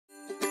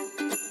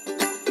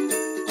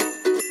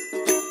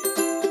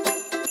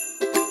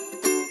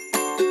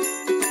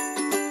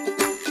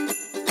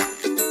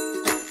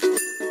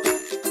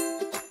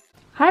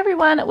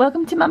everyone,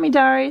 welcome to Mummy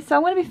Diaries. So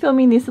I'm going to be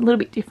filming this a little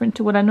bit different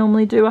to what I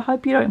normally do. I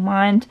hope you don't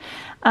mind.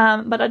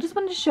 But I just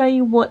wanted to show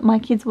you what my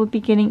kids will be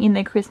getting in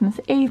their Christmas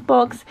Eve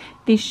box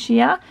this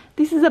year.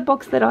 This is a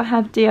box that I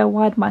have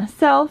DIY'd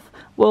myself.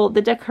 Well,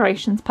 the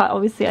decorations part,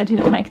 obviously I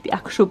didn't make the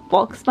actual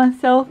box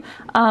myself.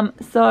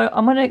 So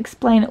I'm going to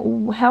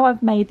explain how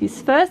I've made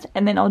this first,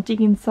 and then I'll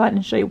dig inside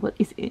and show you what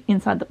is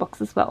inside the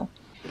box as well.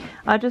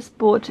 I just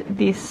bought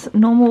this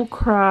normal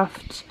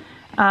craft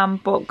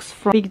box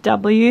from Big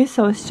W,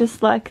 so it's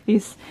just like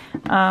this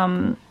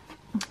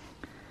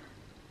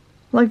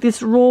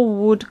raw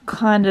wood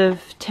kind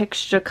of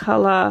texture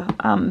color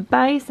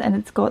base, and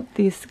it's got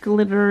this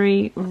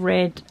glittery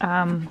red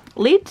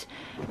lid.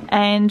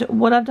 And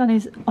what I've done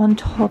is on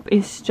top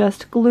is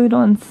just glued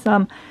on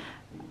some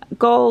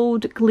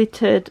gold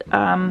glitter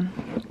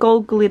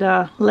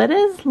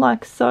letters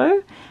like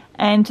so,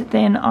 and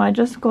then I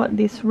just got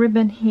this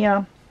ribbon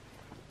here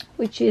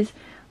which is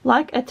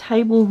like a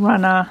table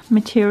runner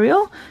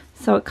material.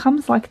 So it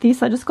comes like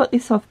this. I just got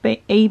this off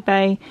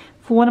eBay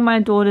for one of my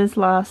daughter's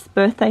last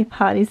birthday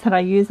parties that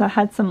I used. I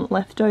had some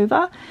left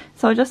over,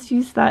 so I just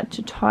used that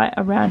to tie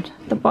around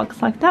the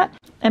box like that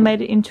and made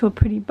it into a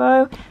pretty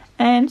bow.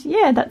 And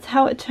yeah, that's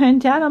how it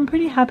turned out. I'm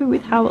pretty happy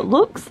with how it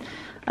looks.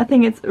 I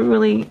think it's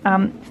really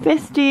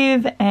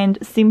festive and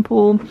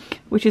simple,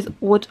 which is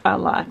what I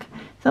like.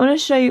 So I'm going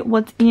to show you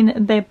what's in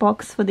their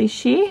box for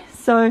this year.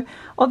 So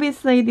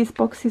obviously this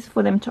box is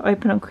for them to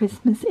open on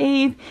Christmas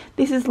Eve.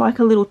 This is like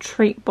a little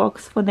treat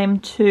box for them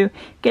to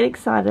get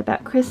excited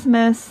about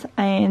Christmas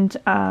and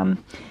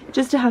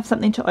just to have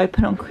something to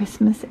open on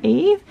Christmas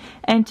Eve.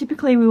 And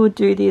typically we would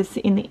do this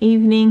in the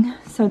evening,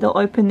 so they'll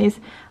open this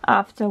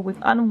after we've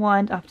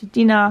unwind after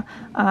dinner,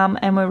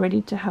 and we're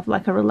ready to have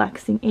like a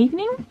relaxing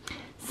evening.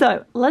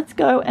 So let's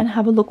go and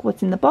have a look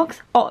what's in the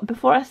box. Oh,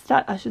 before I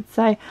start, I should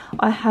say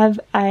I have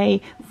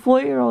a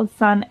 4-year-old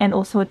son and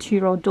also a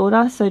 2-year-old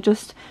daughter. So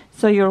just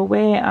so you're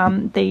aware,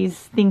 these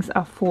things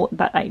are for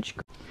that age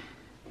group.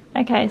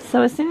 Okay,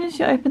 so as soon as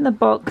you open the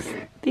box,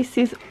 this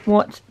is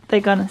what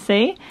they're gonna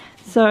see.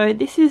 So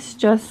this is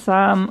just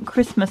some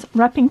Christmas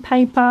wrapping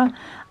paper.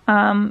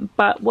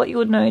 But what you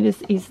would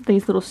notice is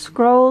these little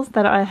scrolls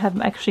that I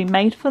have actually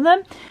made for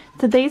them.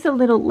 So these are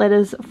little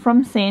letters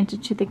from Santa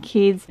to the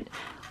kids.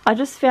 I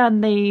just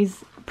found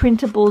these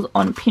printables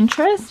on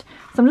Pinterest,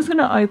 so I'm just going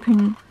to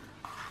open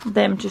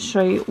them to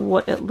show you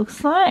what it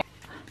looks like.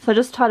 So I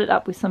just tied it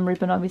up with some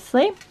ribbon,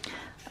 obviously,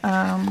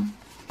 and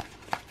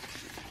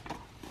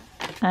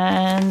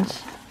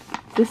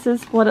this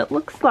is what it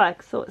looks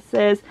like. So it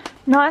says,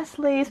 "Nice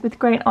List, with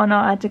great honour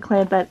I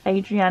declare that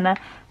Adriana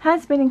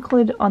has been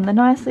included on the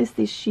Nice List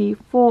this year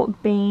for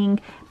being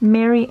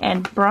merry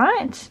and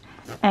bright,"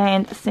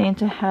 and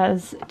Santa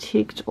has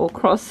ticked or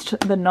crossed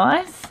the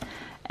nice.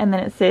 And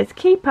then it says,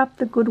 "Keep up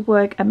the good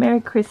work, a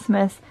Merry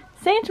Christmas,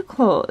 Santa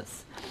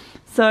Claus."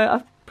 So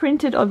I've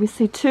printed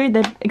obviously two.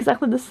 They're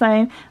exactly the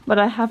same, but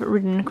I have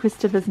written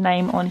Christopher's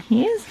name on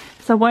his.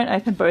 So I won't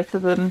open both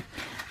of them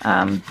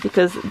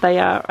because they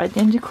are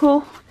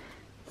identical.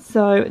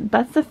 So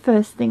that's the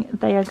first thing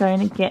they are going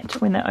to get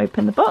when they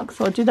open the box.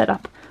 So I'll do that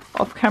up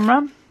off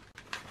camera.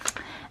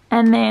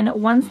 And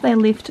then once they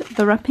lift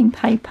the wrapping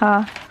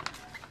paper,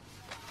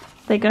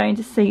 they're going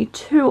to see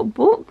two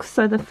books.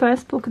 So the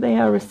first book they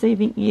are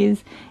receiving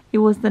is It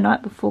Was the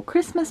Night Before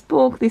Christmas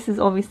book. This is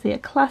obviously a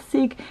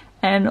classic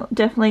and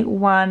definitely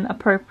one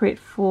appropriate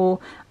for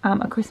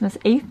a Christmas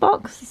Eve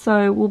box.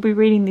 So we'll be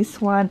reading this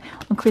one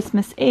on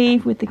Christmas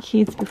Eve with the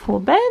kids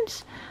before bed.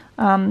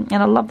 And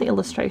I love the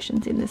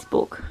illustrations in this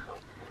book.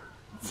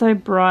 It's so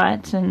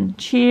bright and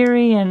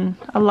cheery, and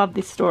I love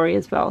this story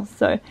as well.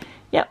 So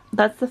yep,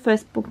 that's the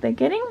first book they're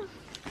getting.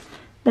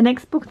 The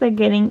next book they're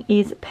getting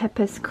is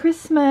Peppa's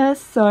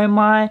Christmas. So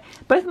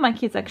both of my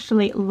kids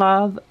actually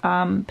love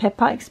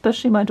Peppa,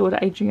 especially my daughter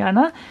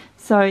Adriana.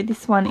 So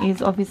this one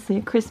is obviously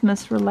a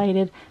Christmas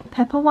related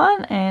Peppa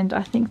one, and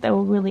I think they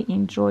will really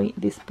enjoy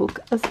this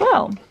book as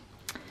well.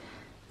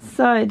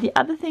 So the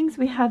other things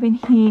we have in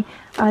here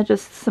are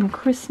just some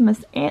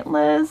Christmas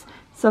antlers.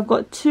 So I've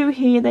got two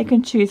here. They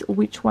can choose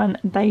which one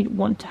they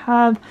want to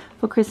have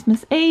for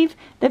Christmas Eve.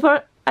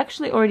 They've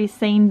actually already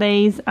seen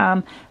these.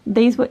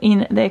 These were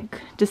in their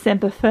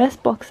December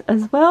 1st box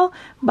as well,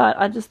 but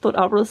I just thought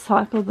I'll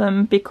recycle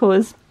them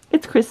because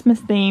it's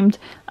Christmas themed,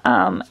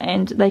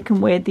 and they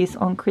can wear this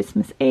on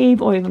Christmas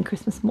Eve or even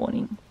Christmas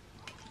morning.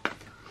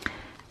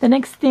 The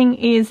next thing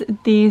is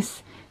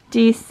this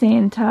 "Dear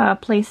Santa,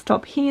 please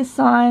stop here"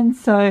 sign.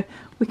 So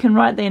we can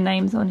write their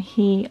names on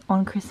here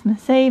on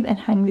Christmas Eve and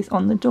hang this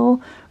on the door,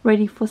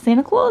 ready for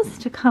Santa Claus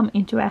to come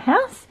into our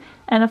house.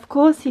 And of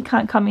course he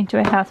can't come into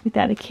a house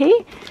without a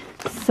key.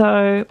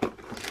 So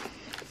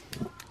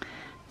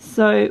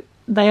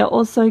they are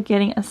also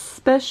getting a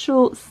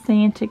special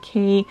Santa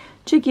key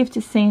to give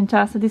to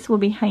Santa. So this will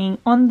be hanging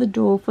on the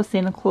door for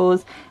Santa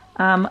Claus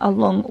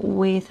along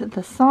with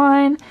the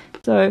sign.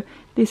 So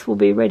this will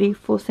be ready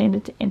for Santa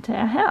to enter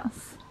our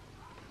house.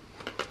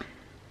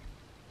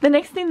 The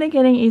next thing they're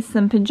getting is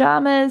some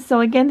pajamas.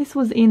 So again, this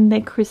was in their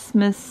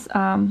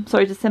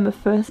December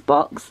 1st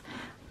box.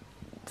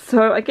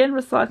 So again,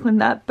 recycling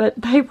that, but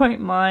they won't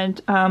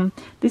mind.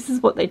 This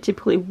is what they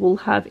typically will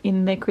have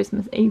in their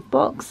Christmas Eve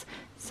box.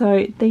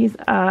 So these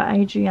are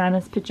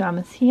Adriana's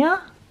pajamas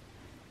here.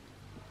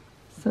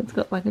 So it's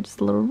got like just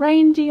a little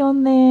reindeer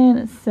on there, and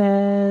it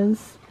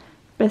says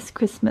best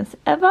Christmas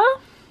ever.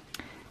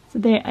 So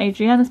they're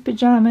Adriana's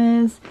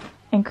pajamas,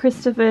 and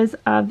Christopher's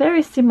are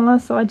very similar,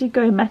 so I did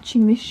go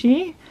matching this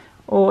year,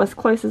 or as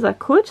close as I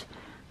could.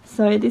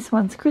 So this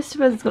one's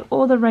Christopher's. It's got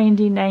all the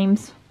reindeer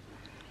names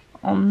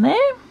on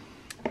there,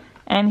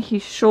 and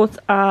his shorts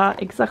are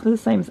exactly the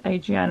same as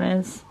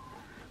Adriana's,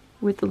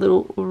 with the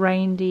little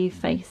reindeer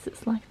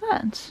faces like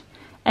that.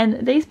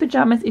 And these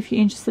pajamas, if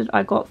you're interested,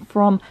 I got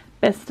from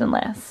Best and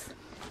Less.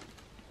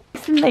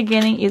 Next thing they're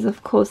getting is,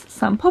 of course,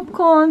 some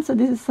popcorn. So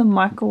this is some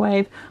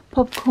microwave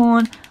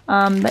popcorn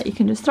that you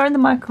can just throw in the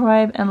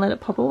microwave and let it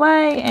pop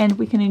away, and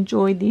we can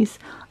enjoy this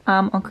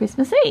on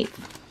Christmas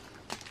Eve.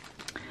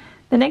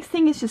 The next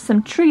thing is just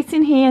some treats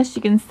in here. As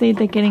you can see,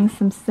 they're getting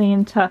some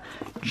Santa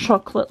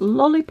chocolate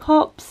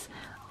lollipops.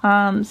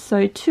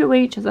 So 2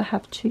 each, as I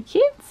have 2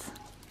 kids.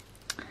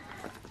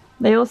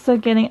 They're also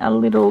getting a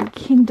little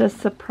Kinder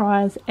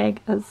Surprise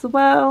egg as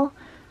well.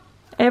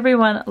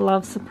 Everyone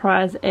loves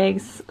surprise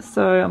eggs,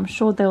 so I'm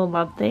sure they'll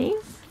love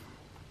these.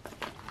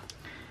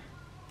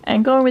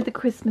 And going with the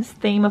Christmas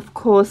theme, of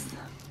course,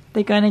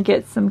 they're going to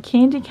get some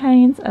candy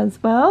canes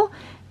as well.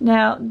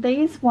 Now,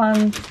 these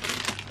ones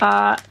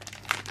are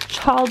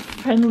child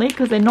friendly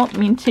because they're not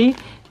minty.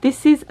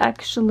 This is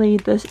actually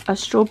a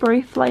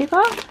strawberry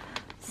flavour,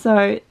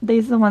 so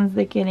these are the ones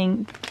they're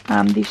getting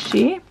this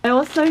year. I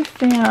also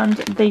found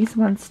these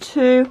ones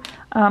too.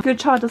 If your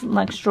child doesn't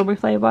like strawberry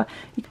flavour,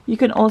 you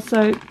can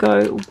also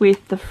go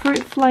with the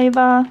fruit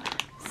flavour.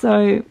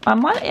 So I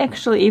might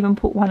actually even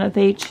put one of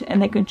each,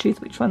 and they can choose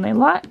which one they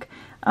like,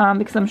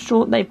 because I'm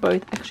sure they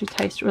both actually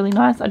taste really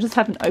nice. I just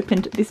haven't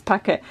opened this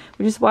packet,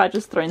 which is why I've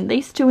just thrown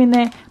these 2 in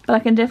there, but I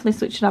can definitely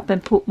switch it up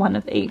and put one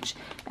of each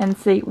and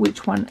see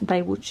which one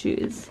they will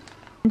choose.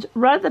 And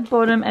right at the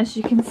bottom, as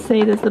you can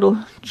see, there's little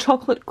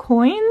chocolate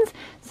coins.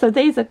 So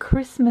these are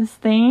Christmas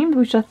themed,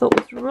 which I thought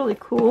was really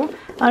cool.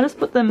 I just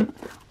put them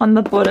on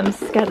the bottom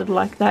scattered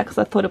like that because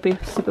I thought it'd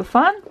be super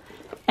fun.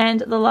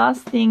 And the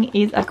last thing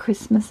is a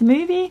Christmas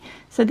movie.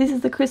 So this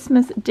is the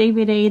Christmas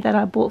DVD that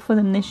I bought for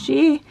them this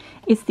year.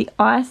 It's the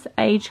Ice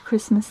Age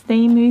Christmas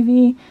theme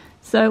movie.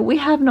 So we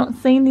have not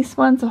seen this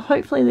one, so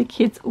hopefully the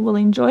kids will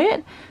enjoy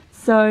it.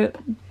 So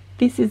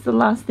this is the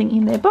last thing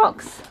in their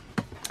box.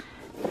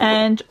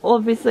 And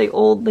obviously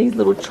all these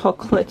little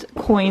chocolate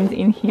coins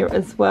in here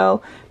as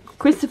well.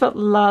 Christopher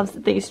loves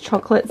these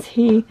chocolates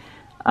here.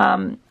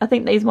 I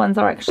think these ones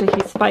are actually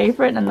his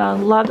favourite, and I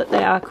love that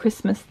they are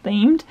Christmas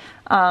themed.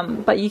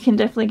 But you can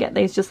definitely get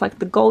these just like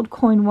the gold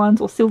coin ones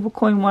or silver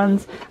coin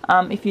ones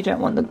if you don't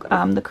want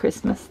the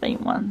Christmas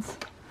themed ones.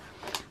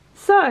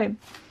 So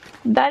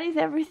that is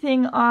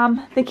everything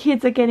the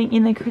kids are getting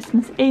in their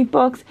Christmas Eve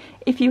box.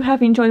 If you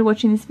have enjoyed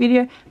watching this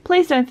video,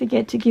 please don't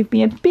forget to give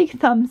me a big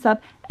thumbs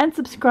up and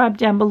subscribe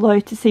down below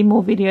to see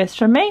more videos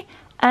from me,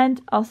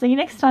 and I'll see you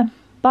next time.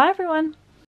 Bye everyone.